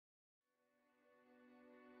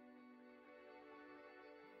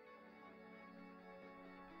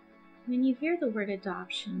When you hear the word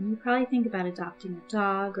adoption, you probably think about adopting a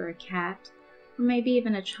dog or a cat, or maybe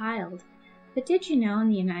even a child. But did you know in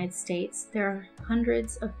the United States there are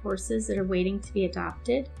hundreds of horses that are waiting to be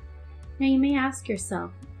adopted? Now you may ask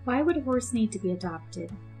yourself, why would a horse need to be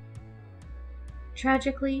adopted?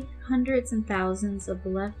 Tragically, hundreds and thousands of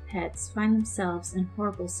beloved pets find themselves in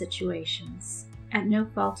horrible situations, at no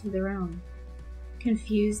fault of their own.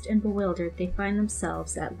 Confused and bewildered, they find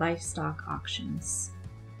themselves at livestock auctions.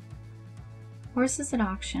 Horses at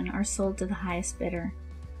auction are sold to the highest bidder,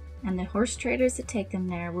 and the horse traders that take them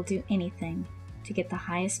there will do anything to get the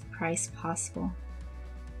highest price possible.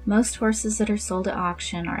 Most horses that are sold at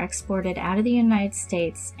auction are exported out of the United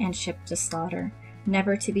States and shipped to slaughter,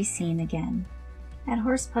 never to be seen again. At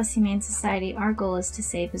Horse Plus Humane Society, our goal is to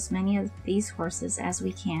save as many of these horses as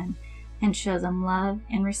we can and show them love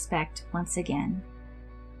and respect once again.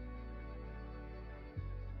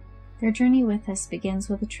 Their journey with us begins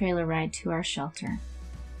with a trailer ride to our shelter.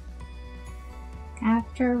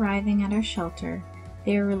 After arriving at our shelter,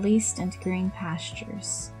 they are released into green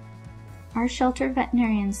pastures. Our shelter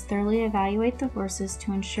veterinarians thoroughly evaluate the horses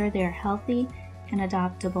to ensure they are healthy and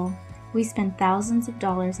adoptable. We spend thousands of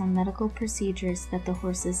dollars on medical procedures that the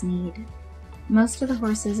horses need. Most of the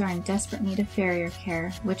horses are in desperate need of farrier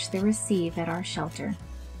care, which they receive at our shelter.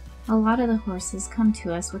 A lot of the horses come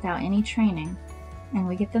to us without any training, and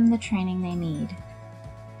we get them the training they need.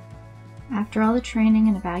 After all the training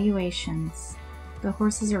and evaluations, the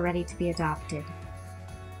horses are ready to be adopted.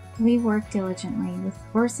 We work diligently with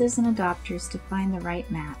horses and adopters to find the right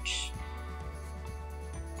match.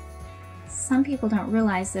 Some people don't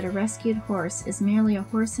realize that a rescued horse is merely a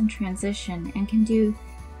horse in transition and can do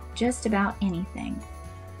just about anything.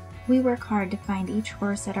 We work hard to find each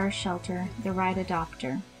horse at our shelter the right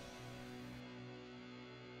adopter.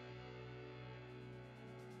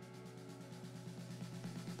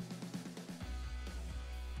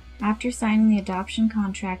 After signing the adoption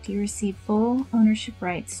contract, you receive full ownership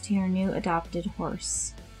rights to your new adopted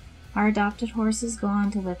horse. Our adopted horses go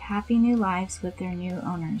on to live happy new lives with their new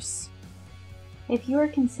owners. If you are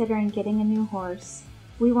considering getting a new horse,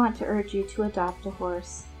 we want to urge you to adopt a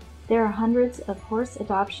horse. There are hundreds of horse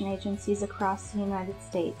adoption agencies across the United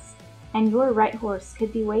States, and your right horse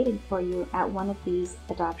could be waiting for you at one of these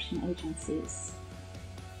adoption agencies.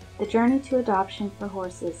 The journey to adoption for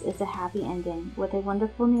horses is a happy ending with a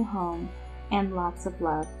wonderful new home and lots of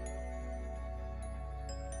love.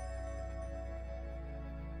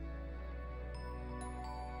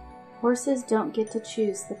 Horses don't get to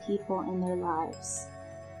choose the people in their lives.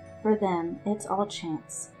 For them, it's all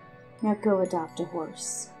chance. Now go adopt a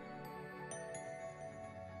horse.